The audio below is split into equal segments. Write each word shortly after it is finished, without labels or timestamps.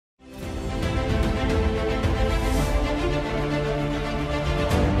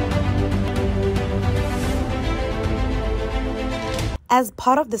As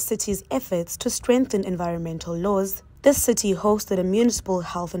part of the city's efforts to strengthen environmental laws, the city hosted a municipal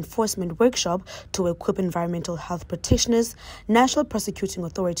health enforcement workshop to equip environmental health practitioners, National Prosecuting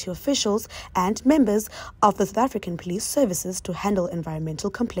Authority officials, and members of the South African Police Services to handle environmental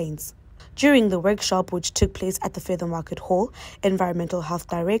complaints. During the workshop, which took place at the Feather Market Hall, Environmental Health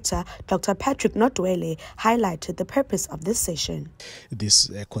Director Dr. Patrick Notwele highlighted the purpose of this session. This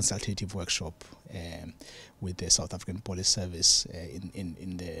consultative workshop with the South African Police Service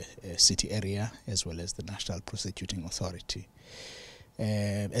in the city area, as well as the National Prosecuting Authority.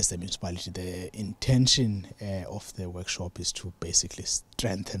 As the municipality, the intention of the workshop is to basically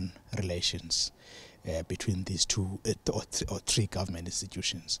strengthen relations between these two or three government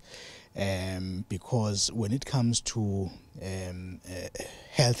institutions, because when it comes to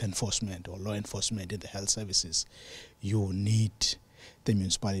health enforcement or law enforcement in the health services, you need the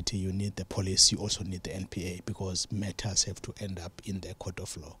municipality, you need the police, you also need the NPA, because matters have to end up in the court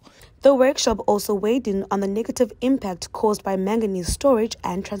of law. The workshop also weighed in on the negative impact caused by manganese storage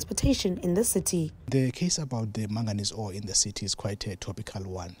and transportation in the city. The case about the manganese ore in the city is quite a topical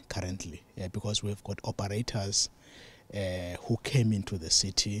one currently, because we've got operators who came into the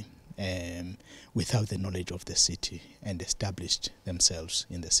city without the knowledge of the city and established themselves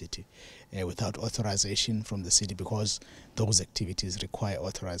in the city without authorization from the city, because those activities require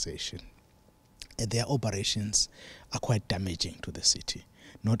authorization. Their operations are quite damaging to the city,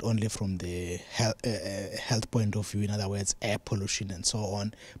 not only from the health point of view, in other words, air pollution and so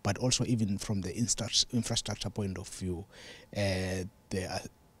on, but also even from the infrastructure point of view. There are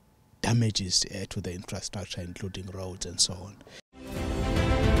damages to the infrastructure, including roads and so on.